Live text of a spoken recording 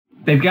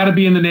They've got to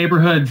be in the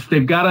neighborhoods.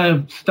 They've got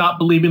to stop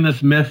believing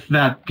this myth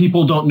that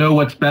people don't know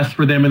what's best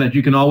for them and that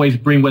you can always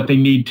bring what they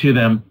need to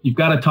them. You've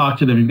got to talk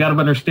to them. You've got to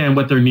understand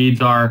what their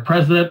needs are.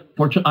 President,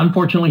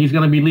 unfortunately, he's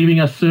going to be leaving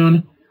us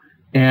soon.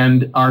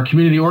 And our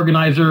community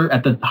organizer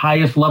at the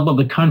highest level of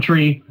the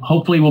country,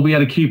 hopefully we'll be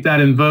able to keep that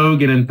in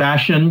vogue and in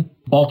fashion.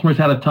 Baltimore's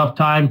had a tough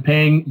time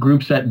paying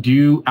groups that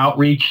do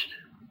outreach,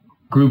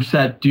 groups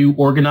that do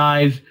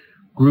organize,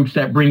 groups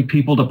that bring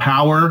people to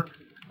power.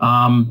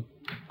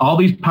 All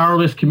these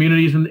powerless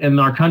communities in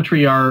our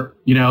country are,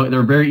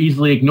 they're very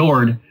easily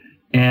ignored.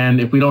 And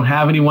if we don't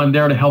have anyone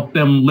there to help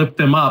them lift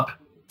them up,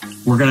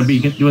 we're going to be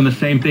doing the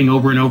same thing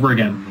over and over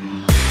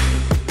again.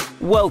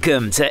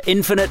 Welcome to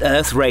Infinite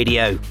Earth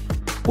Radio.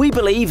 We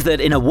believe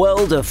that in a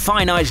world of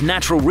finite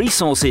natural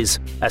resources,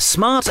 a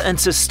smart and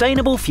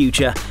sustainable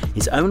future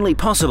is only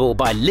possible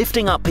by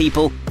lifting up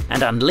people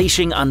and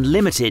unleashing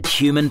unlimited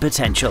human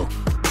potential.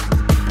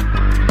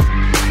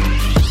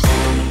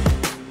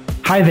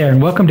 Hi there,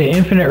 and welcome to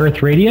Infinite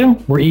Earth Radio,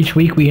 where each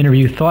week we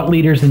interview thought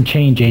leaders and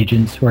change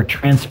agents who are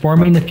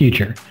transforming the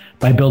future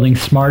by building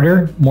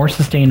smarter, more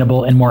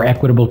sustainable, and more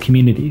equitable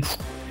communities.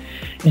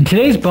 In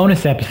today's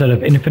bonus episode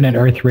of Infinite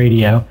Earth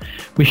Radio,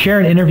 we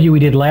share an interview we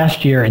did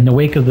last year in the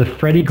wake of the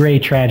Freddie Gray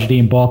tragedy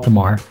in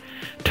Baltimore,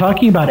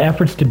 talking about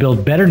efforts to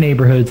build better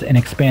neighborhoods and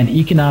expand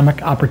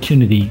economic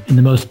opportunity in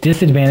the most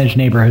disadvantaged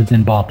neighborhoods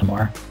in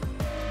Baltimore.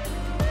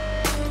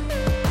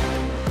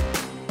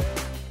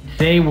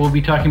 Today we'll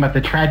be talking about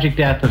the tragic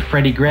death of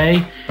Freddie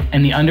Gray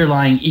and the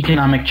underlying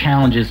economic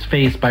challenges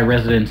faced by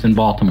residents in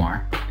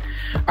Baltimore.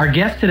 Our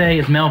guest today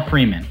is Mel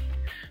Freeman.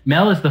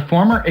 Mel is the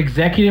former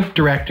executive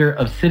director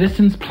of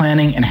Citizens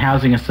Planning and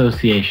Housing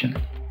Association,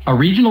 a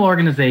regional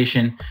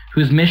organization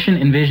whose mission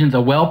envisions a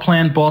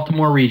well-planned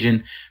Baltimore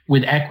region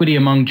with equity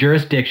among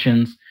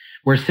jurisdictions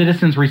where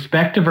citizens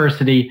respect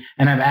diversity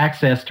and have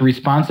access to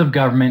responsive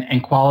government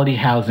and quality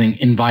housing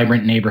in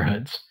vibrant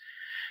neighborhoods.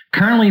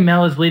 Currently,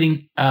 Mel is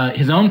leading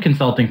his own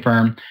consulting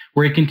firm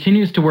where he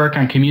continues to work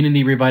on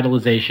community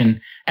revitalization,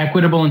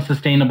 equitable and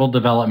sustainable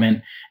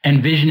development,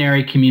 and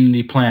visionary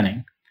community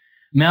planning.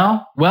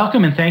 Mel,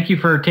 welcome and thank you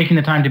for taking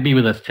the time to be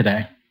with us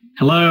today.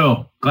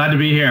 Hello, glad to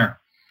be here.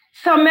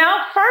 So Mel,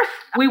 first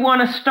we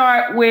want to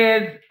start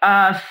with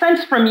a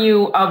sense from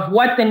you of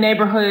what the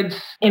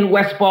neighborhoods in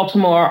West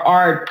Baltimore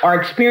are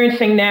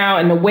experiencing now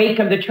in the wake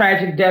of the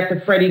tragic death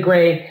of Freddie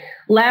Gray.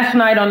 Last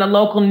night on the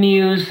local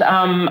news,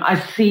 I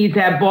see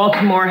that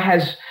Baltimore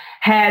has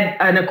had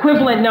an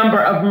equivalent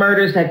number of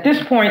murders at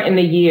this point in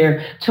the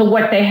year to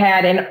what they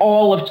had in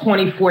all of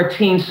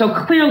 2014. So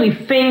clearly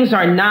things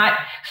are not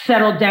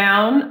settled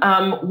down.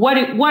 What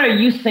are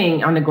you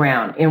seeing on the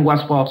ground in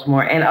West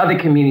Baltimore and other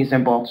communities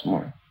in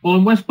Baltimore? Well,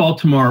 in West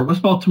Baltimore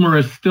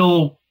is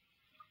still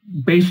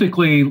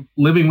basically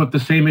living with the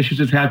same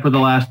issues it's had for the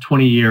last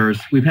 20 years.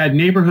 We've had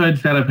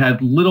neighborhoods that have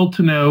had little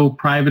to no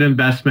private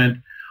investment,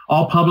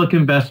 all public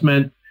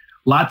investment,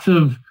 lots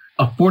of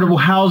affordable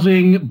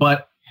housing,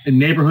 but in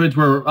neighborhoods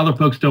where other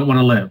folks don't want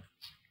to live.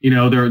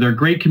 They're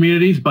great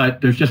communities,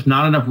 but there's just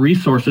not enough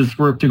resources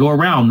to go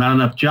around, not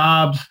enough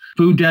jobs,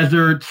 food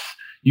deserts,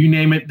 you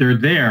name it, they're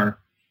there.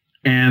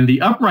 And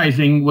the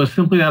uprising was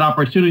simply that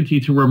opportunity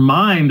to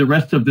remind the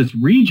rest of this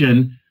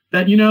region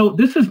that,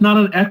 this is not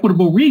an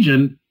equitable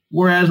region,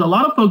 whereas a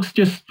lot of folks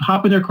just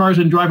hop in their cars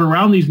and drive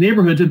around these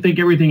neighborhoods and think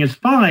everything is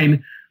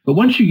fine. But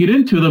once you get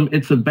into them,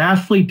 it's a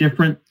vastly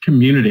different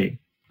community.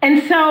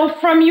 And so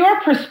from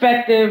your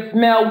perspective,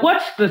 Mel,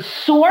 what's the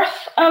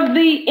source of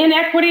the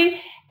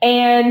inequity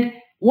and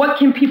what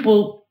can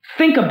people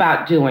think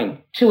about doing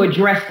to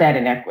address that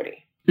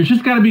inequity? There's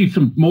just got to be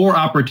some more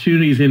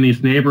opportunities in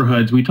these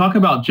neighborhoods. We talk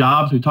about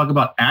jobs. We talk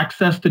about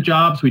access to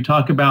jobs. We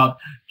talk about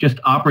just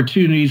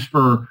opportunities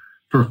for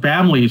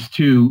families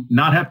to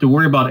not have to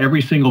worry about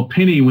every single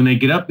penny when they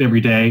get up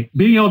every day.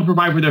 Being able to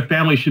provide for their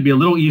family should be a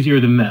little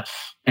easier than this.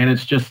 And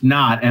it's just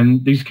not.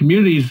 And these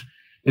communities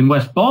in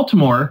West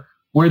Baltimore,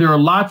 where there are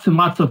lots and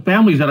lots of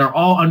families that are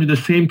all under the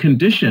same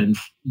conditions,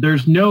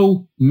 there's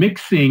no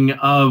mixing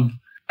of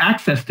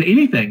access to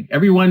anything.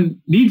 Everyone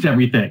needs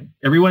everything.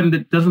 Everyone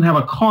that doesn't have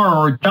a car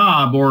or a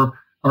job or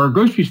a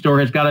grocery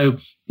store has got to,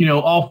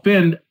 all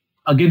fend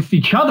against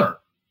each other.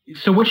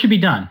 So what should be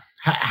done?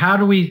 How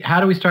do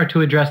we start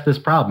to address this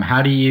problem?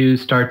 How do you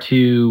start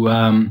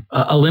to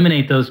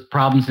eliminate those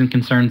problems and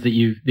concerns that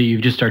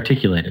you've just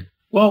articulated?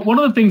 Well, one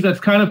of the things that's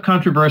kind of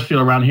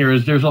controversial around here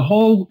is there's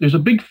a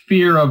big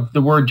fear of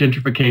the word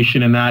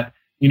gentrification in that,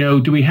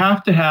 do we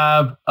have to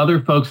have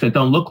other folks that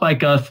don't look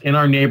like us in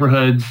our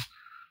neighborhoods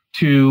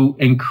to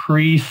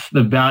increase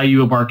the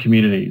value of our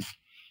communities?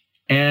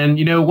 And,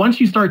 once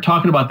you start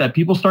talking about that,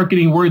 people start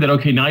getting worried that,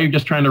 okay, now you're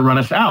just trying to run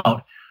us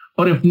out.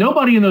 But if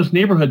nobody in those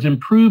neighborhoods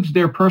improves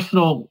their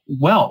personal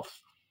wealth,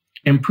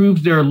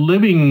 improves their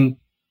living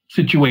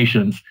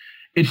situations,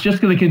 it's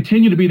just going to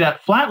continue to be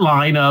that flat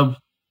line of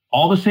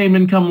all the same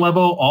income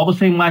level, all the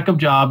same lack of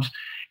jobs,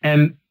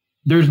 and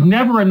there's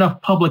never enough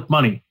public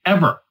money,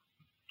 ever.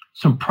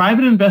 Some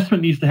private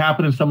investment needs to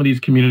happen in some of these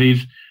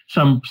communities.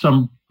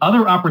 Some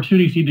other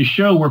opportunities need to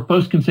show where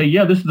folks can say,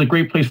 yeah, this is a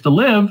great place to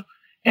live,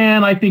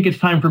 and I think it's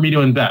time for me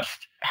to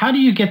invest. How do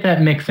you get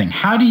that mixing?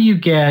 How do you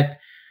get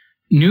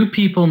new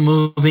people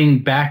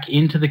moving back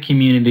into the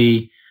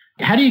community?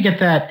 How do you get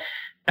that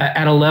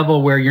at a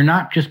level where you're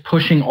not just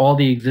pushing all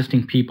the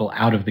existing people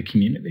out of the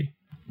community?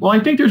 Well, I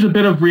think there's a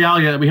bit of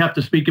reality that we have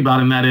to speak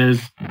about, and that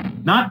is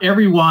not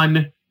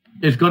everyone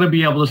is going to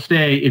be able to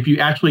stay if you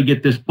actually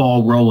get this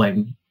ball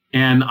rolling.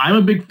 And I'm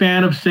a big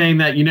fan of saying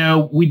that,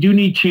 we do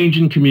need change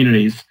in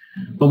communities,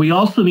 but we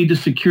also need to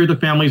secure the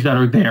families that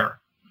are there.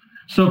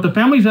 So if the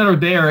families that are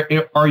there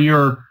are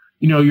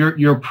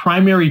your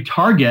primary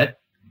target,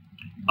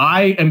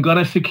 I am going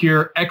to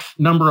secure X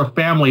number of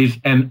families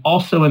and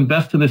also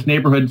invest in this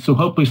neighborhood. So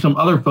hopefully some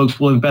other folks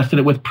will invest in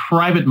it with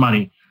private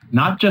money,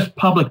 not just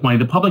public money.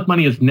 The public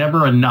money is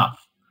never enough.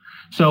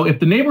 So if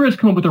the neighborhoods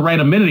come up with the right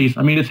amenities,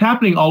 it's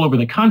happening all over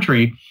the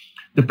country.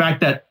 The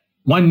fact that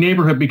one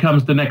neighborhood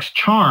becomes the next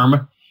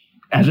Charm,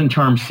 as in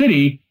Charm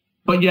City,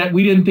 but yet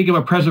we didn't think of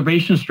a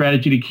preservation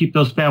strategy to keep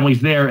those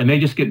families there, and they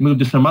just get moved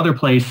to some other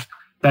place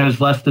that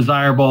is less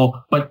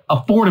desirable, but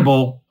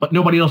affordable, but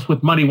nobody else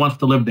with money wants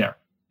to live there.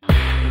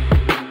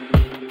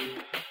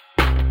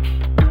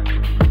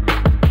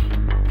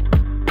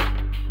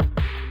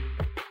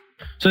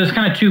 So there's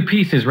kind of two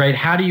pieces, right?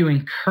 How do you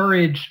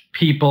encourage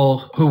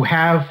people who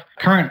have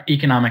current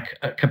economic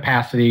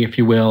capacity, if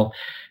you will,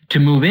 to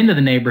move into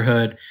the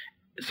neighborhood?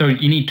 So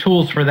you need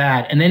tools for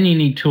that. And then you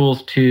need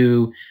tools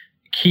to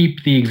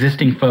keep the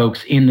existing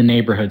folks in the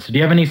neighborhood. So do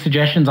you have any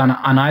suggestions on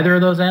either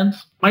of those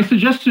ends? My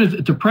suggestion is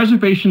it's a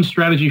preservation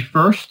strategy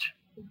first.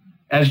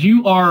 As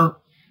you are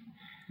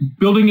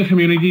building a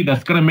community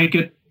that's going to make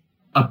it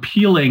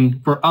appealing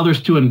for others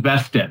to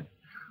invest in.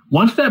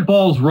 Once that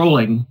ball's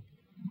rolling,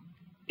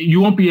 you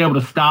won't be able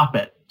to stop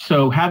it.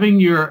 So having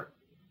your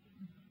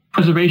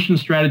preservation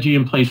strategy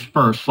in place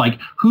first, like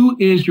who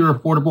is your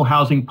affordable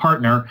housing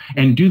partner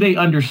and do they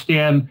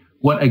understand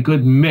what a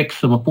good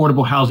mix of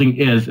affordable housing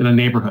is in a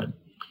neighborhood?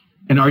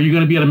 And are you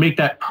going to be able to make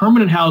that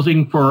permanent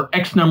housing for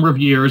X number of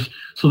years?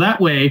 So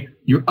that way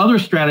your other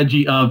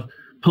strategy of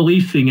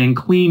policing and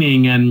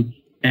cleaning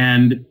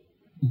and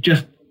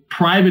just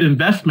private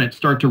investment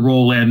start to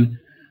roll in.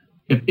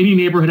 If any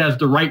neighborhood has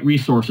the right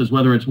resources,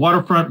 whether it's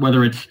waterfront,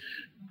 whether it's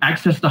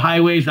access to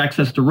highways,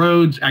 access to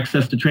roads,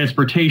 access to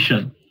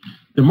transportation,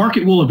 the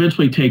market will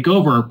eventually take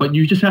over, but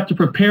you just have to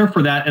prepare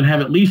for that and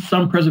have at least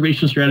some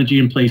preservation strategy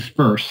in place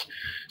first.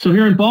 So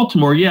here in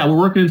Baltimore, we're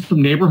working in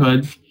some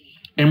neighborhoods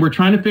and we're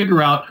trying to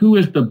figure out who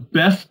is the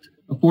best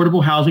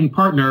affordable housing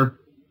partner.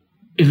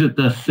 Is it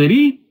the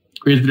city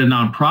or is it a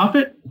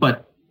nonprofit?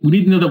 But we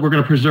need to know that we're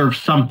going to preserve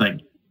something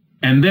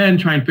and then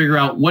try and figure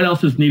out what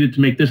else is needed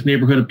to make this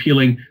neighborhood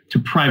appealing to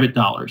private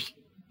dollars.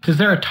 Is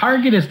there a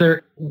target?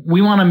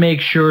 We want to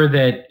make sure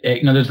that,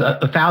 there's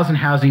 1,000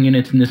 housing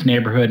units in this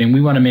neighborhood, and we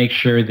want to make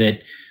sure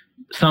that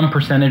some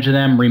percentage of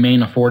them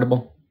remain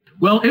affordable?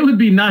 Well, it would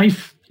be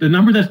nice. The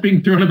number that's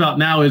being thrown about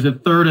now is a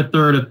third.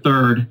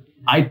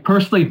 I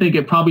personally think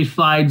it probably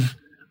slides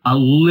a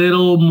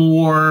little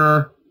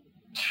more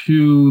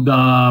to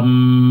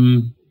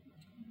the,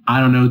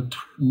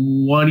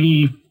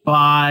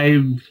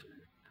 25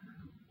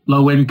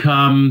 low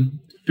income,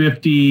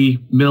 50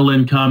 middle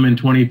income, and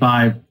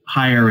 25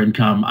 higher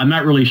income. I'm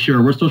not really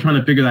sure. We're still trying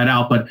to figure that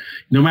out. But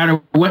no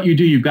matter what you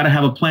do, you've got to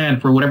have a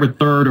plan for whatever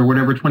third or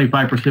whatever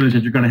 25%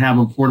 that you're going to have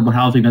of affordable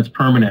housing that's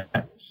permanent.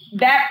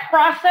 That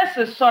process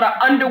is sort of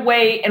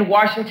underway in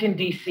Washington,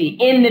 D.C.,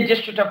 in the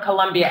District of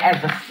Columbia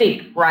as a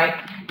city, right?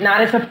 Not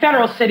as a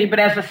federal city, but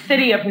as a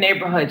city of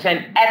neighborhoods.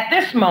 And at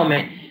this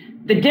moment,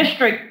 the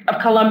District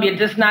of Columbia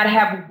does not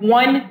have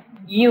one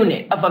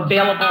unit of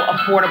available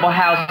affordable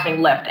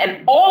housing left.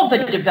 And all the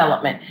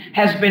development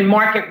has been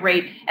market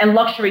rate and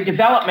luxury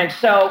development.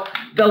 So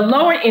the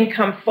lower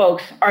income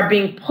folks are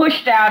being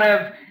pushed out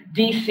of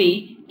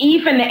D.C.,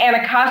 even the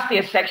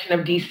Anacostia section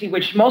of D.C.,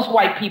 which most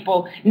white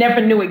people never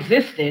knew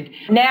existed.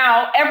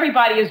 Now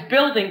everybody is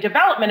building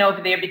development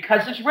over there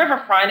because it's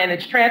riverfront and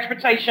it's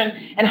transportation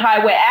and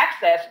highway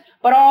access.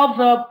 But all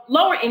the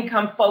lower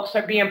income folks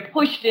are being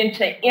pushed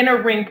into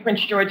inner ring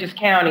Prince George's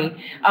County,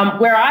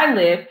 where I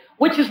live,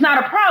 which is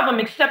not a problem,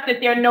 except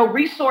that there are no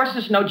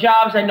resources, no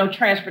jobs, and no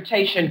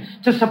transportation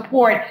to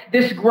support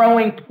this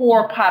growing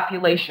poor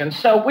population.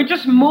 So we're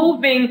just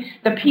moving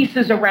the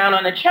pieces around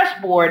on the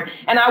chessboard.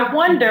 And I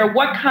wonder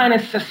what kind of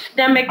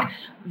systemic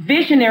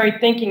visionary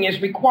thinking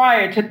is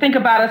required to think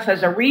about us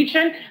as a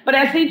region, but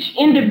as each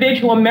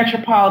individual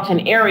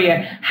metropolitan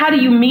area, how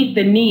do you meet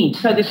the needs?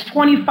 So this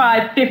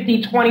 25,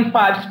 50,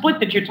 25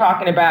 split that you're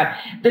talking about,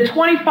 the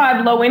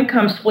 25 low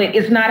income split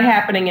is not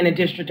happening in the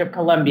District of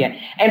Columbia.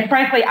 And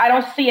frankly, I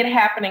don't see it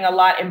happening a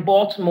lot in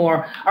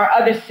Baltimore or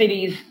other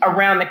cities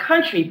around the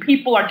country.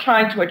 People are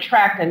trying to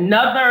attract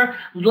another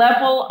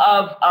level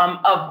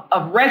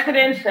of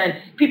residents and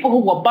people who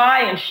will buy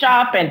and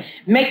shop and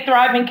make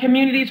thriving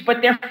communities,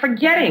 but they're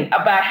forgetting forgetting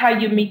about how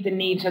you meet the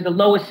needs of the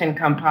lowest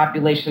income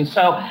population.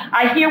 So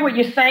I hear what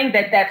you're saying,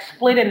 that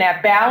split and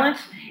that balance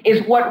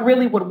is what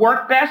really would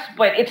work best.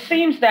 But it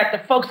seems that the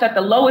folks at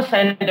the lowest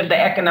end of the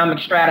economic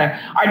strata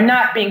are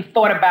not being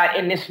thought about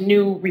in this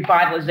new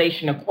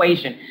revitalization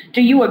equation.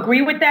 Do you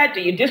agree with that?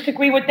 Do you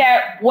disagree with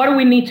that? What do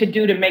we need to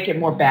do to make it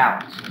more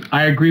balanced?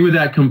 I agree with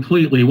that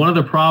completely. One of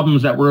the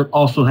problems that we're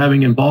also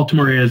having in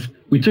Baltimore is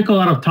we took a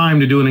lot of time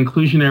to do an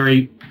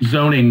inclusionary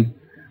zoning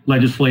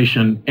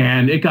legislation,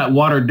 and it got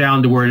watered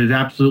down to where it is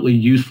absolutely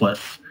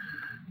useless.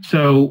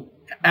 So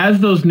as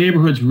those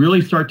neighborhoods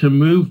really start to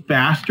move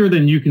faster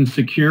than you can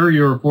secure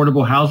your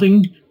affordable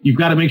housing, you've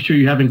got to make sure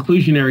you have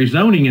inclusionary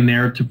zoning in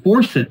there to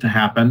force it to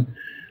happen.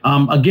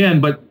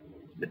 But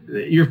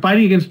you're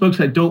fighting against folks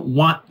that don't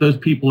want those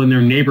people in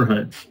their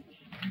neighborhoods.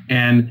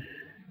 And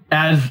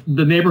as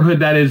the neighborhood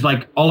that is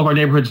like all of our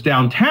neighborhoods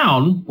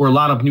downtown, where a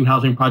lot of new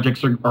housing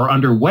projects are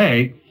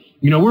underway,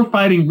 we're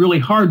fighting really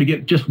hard to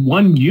get just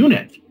one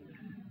unit.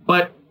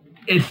 But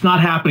it's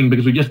not happening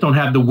because we just don't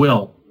have the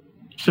will.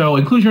 So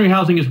inclusionary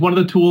housing is one of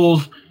the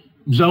tools.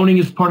 Zoning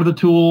is part of the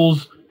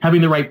tools.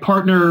 Having the right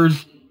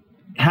partners,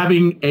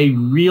 having a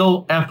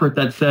real effort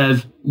that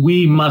says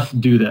we must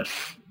do this.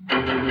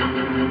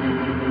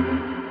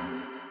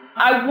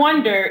 I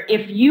wonder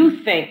if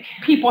you think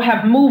people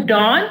have moved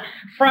on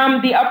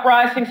from the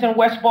uprisings in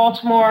West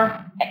Baltimore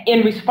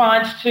in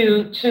response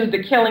to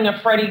the killing of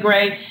Freddie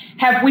Gray.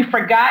 Have we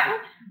forgotten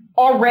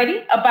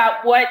already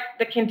about what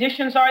the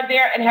conditions are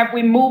there? And have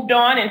we moved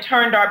on and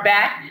turned our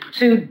back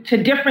to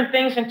different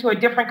things and to a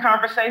different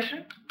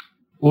conversation?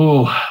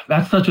 Oh,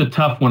 that's such a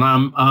tough one.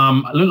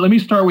 Let me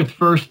start with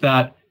first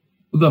that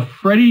the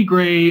Freddie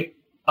Gray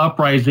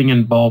uprising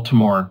in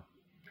Baltimore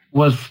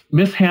was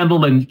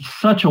mishandled in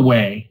such a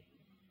way.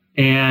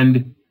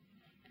 And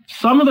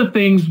some of the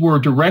things were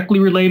directly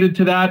related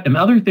to that, and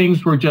other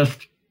things were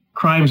just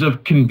crimes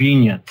of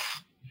convenience.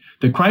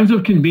 The crimes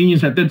of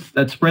convenience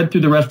that spread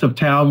through the rest of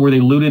town, where they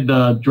looted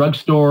the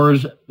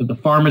drugstores, the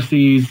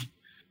pharmacies.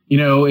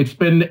 It's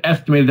been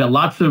estimated that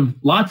lots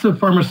of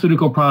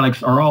pharmaceutical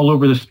products are all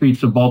over the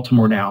streets of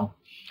Baltimore now.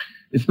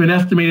 It's been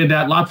estimated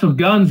that lots of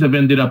guns have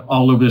ended up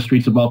all over the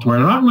streets of Baltimore.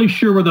 I'm not really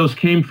sure where those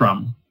came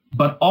from,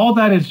 but all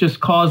that has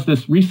just caused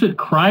this recent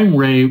crime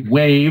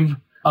wave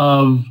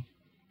of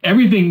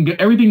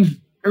everything's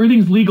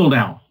legal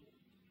now.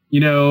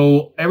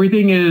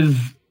 Everything is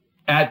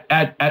at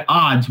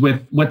odds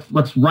with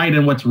what's right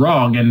and what's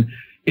wrong, and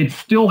it's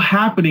still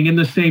happening in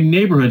the same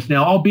neighborhoods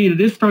now, albeit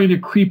it is starting to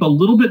creep a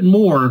little bit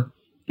more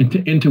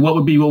into what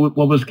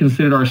was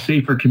considered our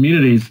safer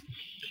communities.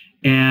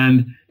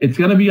 And it's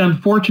going to be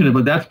unfortunate,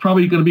 but that's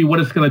probably going to be what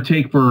it's going to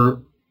take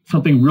for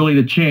something really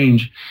to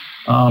change.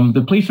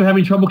 The police are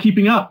having trouble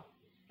keeping up.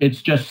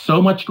 It's just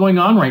so much going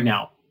on right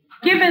now.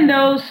 Given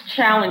those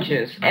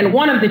challenges, and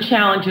one of the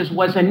challenges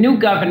was a new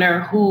governor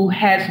who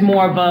has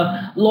more of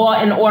a law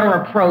and order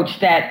approach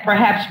that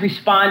perhaps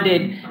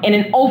responded in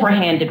an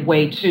overhanded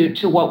way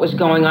to what was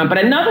going on. But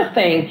another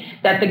thing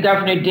that the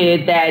governor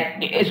did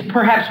that is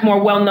perhaps more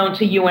well known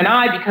to you and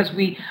I, because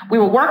we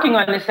were working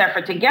on this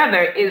effort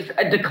together, is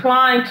a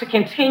decline to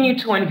continue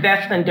to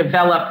invest and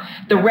develop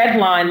the Red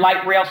Line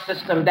light rail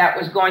system that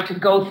was going to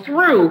go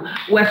through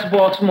West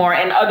Baltimore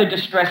and other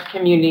distressed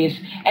communities.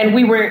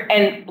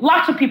 And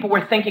lots of people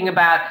were thinking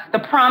about the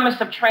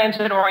promise of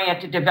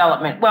transit-oriented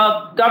development.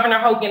 Well, Governor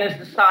Hogan has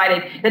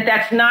decided that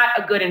that's not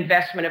a good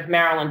investment of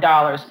Maryland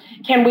dollars.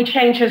 Can we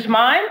change his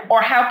mind,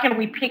 or how can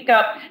we pick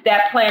up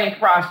that planning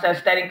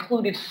process that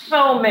included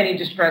so many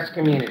distressed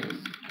communities?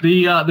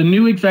 The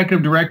new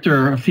executive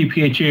director of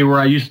CPHA, where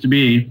I used to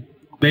be,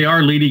 they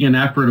are leading an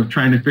effort of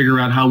trying to figure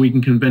out how we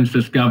can convince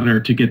this governor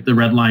to get the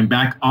Red Line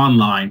back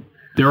online.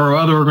 There are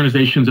other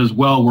organizations as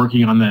well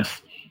working on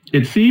this.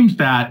 It seems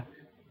that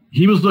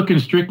he was looking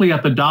strictly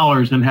at the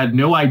dollars and had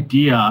no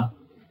idea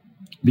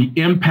the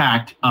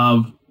impact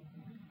of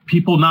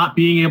people not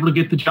being able to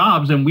get the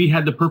jobs, and we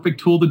had the perfect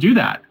tool to do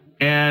that.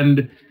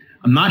 And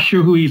I'm not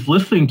sure who he's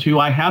listening to.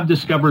 I have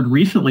discovered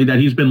recently that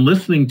he's been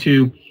listening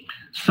to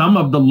some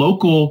of the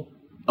local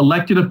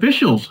elected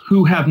officials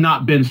who have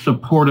not been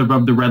supportive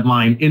of the Red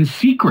Line in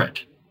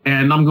secret.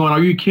 And I'm going,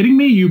 are you kidding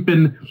me? You've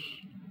been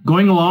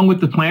going along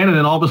with the plan, and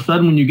then all of a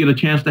sudden when you get a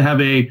chance to have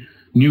a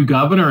new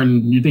governor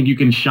and you think you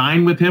can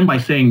shine with him by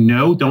saying,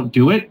 no, don't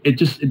do it. It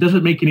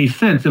doesn't make any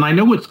sense. And I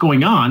know what's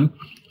going on.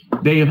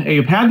 They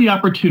have had the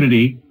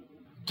opportunity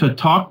to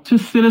talk to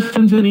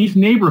citizens in these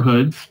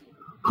neighborhoods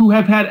who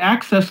have had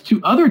access to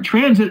other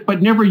transit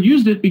but never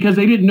used it because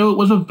they didn't know it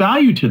was of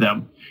value to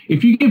them.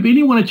 If you give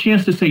anyone a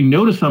chance to say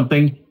no to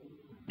something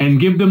and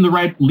give them the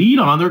right lead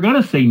on, they're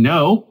going to say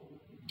no.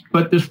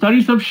 But the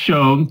studies have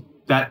shown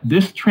that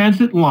this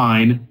transit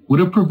line would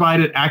have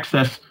provided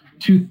access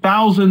to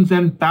thousands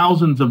and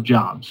thousands of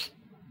jobs.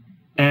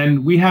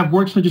 And we have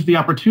work such as the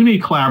Opportunity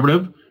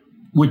Collaborative,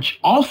 which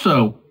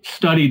also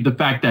studied the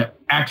fact that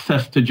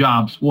access to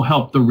jobs will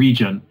help the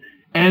region.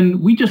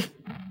 And we just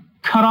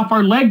cut off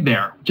our leg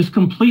there, just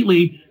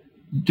completely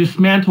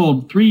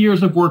dismantled 3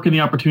 years of work in the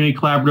Opportunity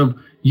Collaborative,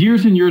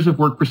 years and years of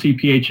work for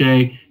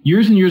CPHA,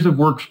 years and years of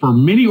work for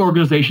many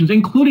organizations,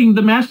 including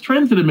the Mass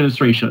Transit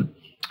Administration.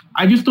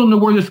 I just don't know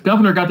where this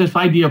governor got this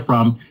idea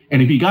from.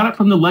 And if he got it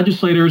from the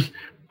legislators,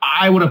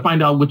 I want to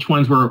find out which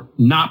ones were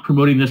not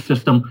promoting this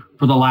system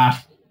for the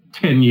last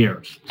 10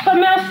 years. So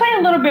Mel, say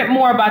a little bit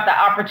more about the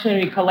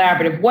Opportunity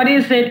Collaborative. What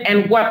is it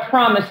and what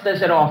promise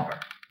does it offer?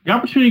 The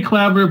Opportunity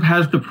Collaborative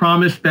has the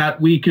promise that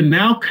we can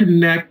now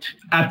connect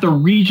at the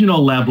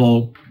regional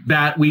level,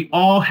 that we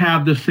all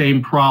have the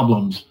same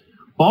problems.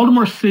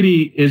 Baltimore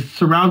City is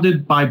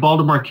surrounded by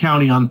Baltimore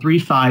County on 3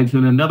 sides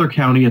and another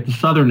county at the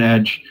southern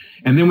edge.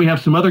 And then we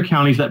have some other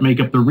counties that make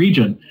up the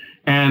region.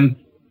 And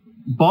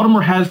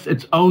Baltimore has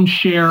its own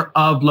share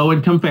of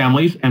low-income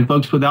families and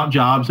folks without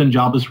jobs and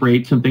jobless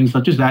rates and things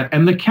such as that.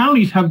 And the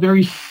counties have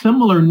very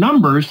similar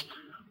numbers,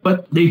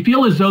 but they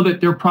feel as though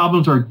that their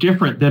problems are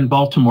different than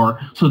Baltimore.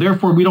 So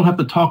therefore, we don't have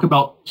to talk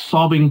about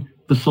solving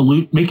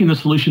the making the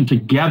solution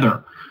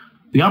together.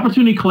 The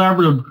Opportunity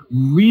Collaborative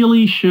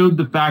really showed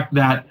the fact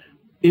that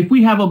if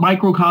we have a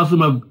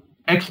microcosm of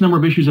X number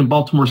of issues in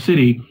Baltimore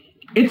City,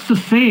 it's the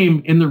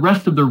same in the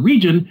rest of the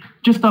region,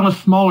 just on a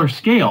smaller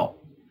scale.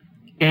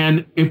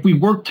 And if we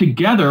work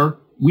together,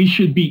 we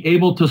should be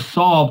able to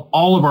solve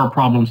all of our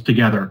problems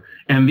together.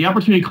 And the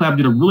Opportunity Collaborative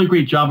did a really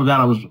great job of that.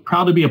 I was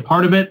proud to be a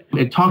part of it.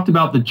 It talked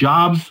about the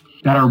jobs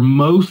that are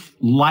most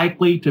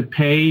likely to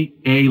pay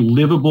a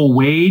livable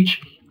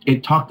wage.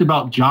 It talked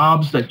about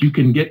jobs that you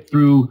can get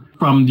through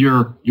from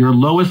your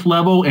lowest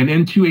level and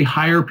into a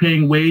higher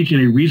paying wage in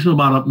a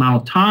reasonable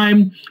amount of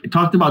time. It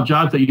talked about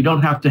jobs that you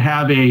don't have to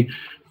have a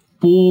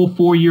full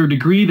 4-year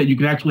degree, that you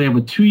can actually have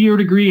a 2-year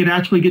degree and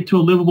actually get to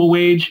a livable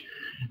wage.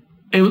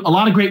 A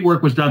lot of great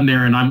work was done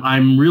there, and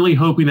I'm really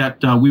hoping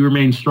that we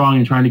remain strong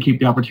in trying to keep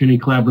the Opportunity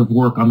Collaborative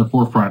work on the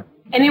forefront.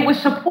 And it was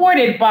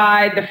supported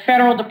by the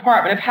Federal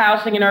Department of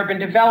Housing and Urban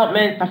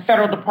Development, the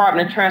Federal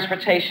Department of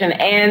Transportation,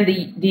 and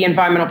the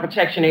Environmental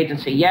Protection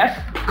Agency,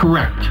 yes?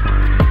 Correct.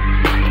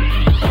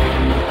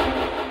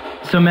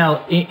 So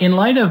Mel, in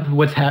light of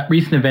what's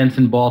recent events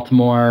in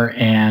Baltimore,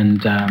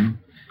 and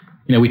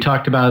we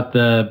talked about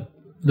the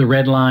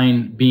Red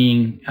Line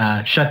being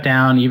shut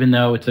down, even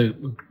though it's a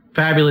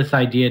fabulous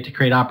idea to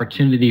create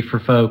opportunity for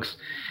folks.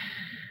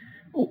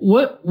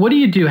 What do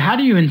you do? How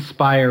do you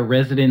inspire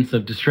residents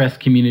of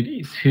distressed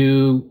communities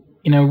who,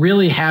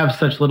 really have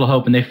such little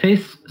hope, and they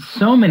face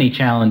so many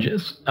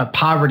challenges: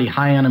 poverty,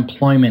 high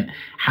unemployment,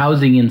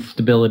 housing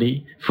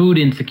instability, food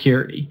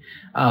insecurity,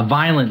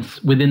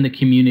 violence within the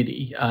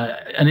community,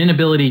 an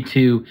inability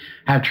to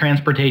have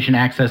transportation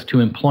access to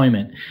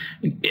employment?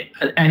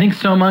 I think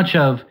so much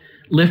of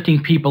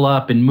lifting people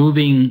up and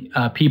moving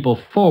people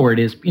forward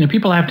is,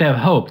 people have to have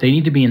hope. They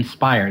need to be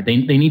inspired. They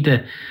need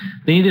to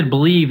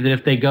believe that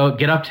if they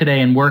get up today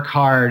and work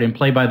hard and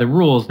play by the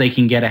rules, they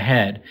can get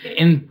ahead.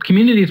 In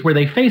communities where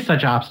they face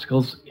such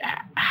obstacles,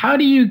 how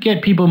do you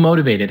get people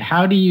motivated?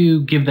 How do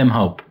you give them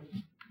hope?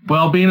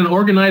 Well, being an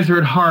organizer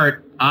at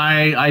heart,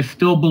 I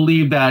still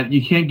believe that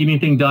you can't get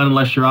anything done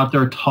unless you're out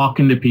there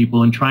talking to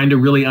people and trying to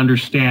really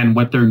understand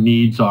what their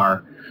needs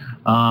are.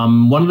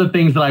 One of the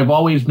things that I've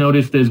always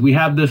noticed is we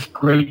have this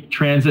great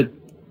transit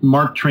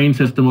MARC train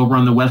system over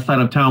on the west side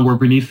of town where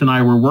Bernice and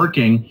I were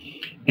working,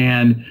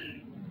 and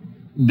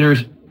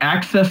there's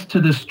access to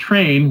this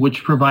train,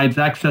 which provides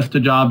access to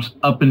jobs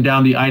up and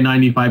down the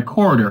I-95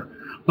 corridor.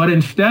 But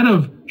instead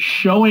of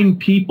showing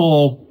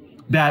people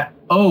that,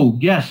 oh,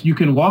 yes, you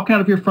can walk out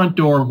of your front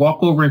door,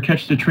 walk over and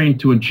catch the train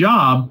to a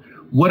job,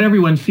 what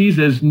everyone sees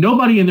is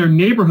nobody in their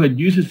neighborhood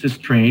uses this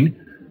train.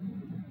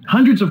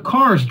 Hundreds of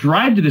cars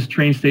drive to this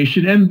train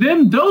station, and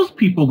then those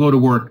people go to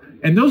work,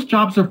 and those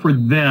jobs are for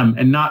them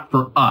and not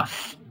for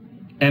us.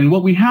 And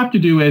what we have to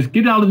do is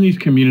get out in these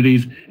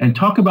communities and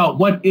talk about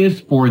what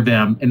is for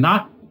them, and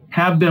not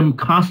have them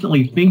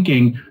constantly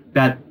thinking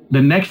that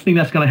the next thing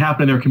that's going to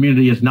happen in their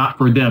community is not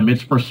for them,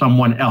 it's for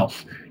someone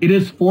else. It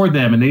is for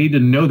them, and they need to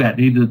know that.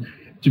 They need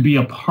to be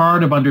a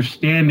part of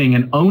understanding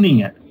and owning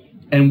it.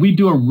 And we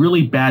do a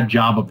really bad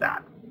job of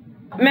that.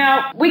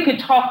 Mel, we could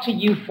talk to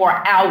you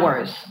for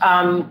hours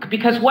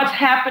because what's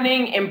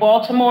happening in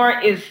Baltimore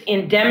is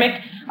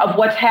endemic of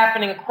what's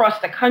happening across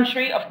the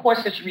country. Of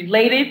course, it's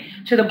related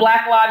to the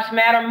Black Lives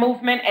Matter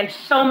movement and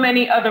so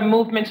many other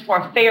movements for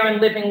a fair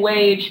and living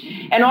wage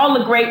and all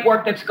the great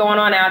work that's going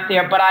on out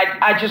there. But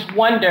I just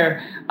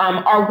wonder,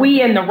 are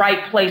we in the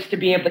right place to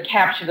be able to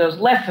capture those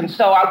lessons?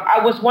 So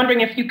I was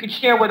wondering if you could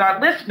share with our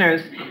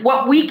listeners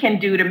what we can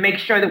do to make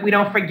sure that we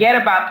don't forget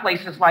about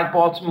places like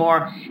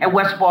Baltimore and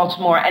West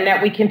Baltimore, and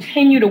that we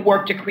continue to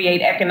work to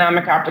create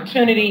economic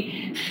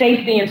opportunity,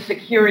 safety and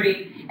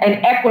security, and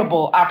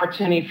equitable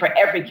opportunity for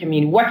every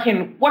community. What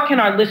can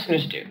our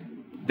listeners do?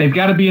 They've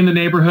got to be in the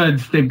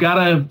neighborhoods. They've got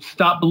to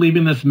stop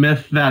believing this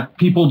myth that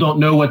people don't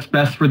know what's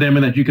best for them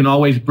and that you can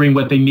always bring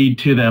what they need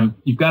to them.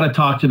 You've got to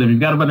talk to them.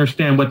 You've got to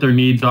understand what their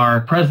needs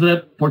are.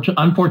 President,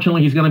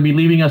 unfortunately, he's going to be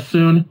leaving us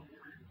soon.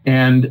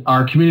 And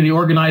our community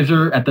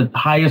organizer at the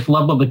highest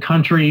level of the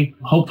country,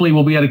 hopefully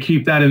we'll be able to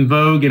keep that in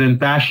vogue and in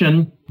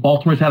fashion.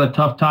 Baltimore's had a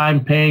tough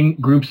time paying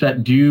groups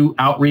that do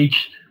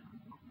outreach,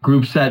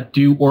 groups that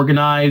do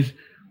organize,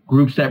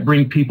 groups that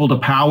bring people to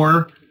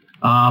power.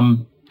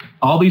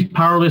 All these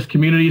powerless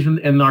communities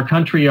in our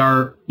country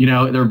are,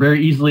 they're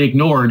very easily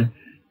ignored.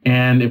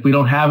 And if we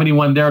don't have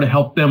anyone there to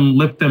help them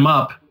lift them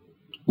up,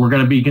 we're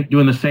going to be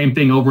doing the same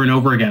thing over and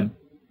over again.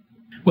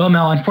 Well,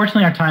 Mel,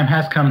 unfortunately, our time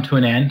has come to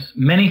an end.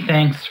 Many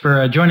thanks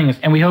for joining us,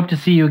 and we hope to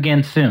see you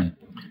again soon.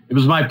 It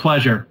was my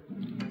pleasure.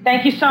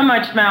 Thank you so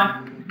much,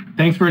 Mel.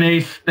 Thanks,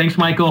 Bernice. Thanks,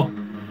 Michael.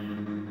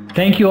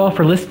 Thank you all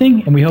for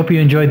listening, and we hope you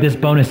enjoyed this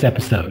bonus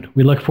episode.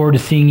 We look forward to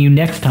seeing you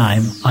next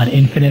time on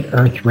Infinite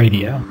Earth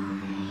Radio.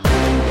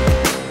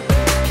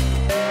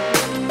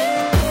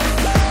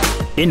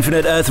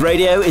 Infinite Earth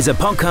Radio is a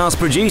podcast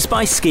produced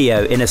by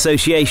Skio in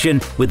association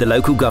with the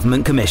Local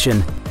Government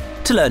Commission.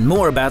 To learn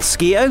more about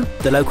Skio,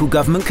 the Local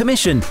Government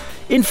Commission,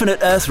 Infinite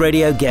Earth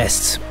Radio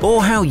guests,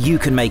 or how you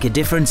can make a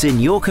difference in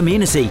your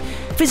community,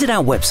 visit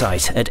our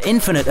website at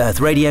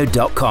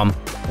infiniteearthradio.com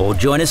or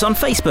join us on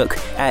Facebook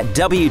at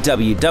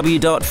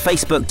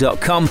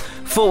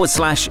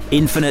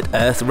www.facebook.com/Infinite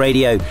Earth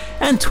Radio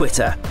and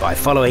Twitter by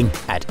following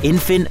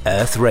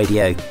 @InfinEarth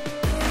Radio.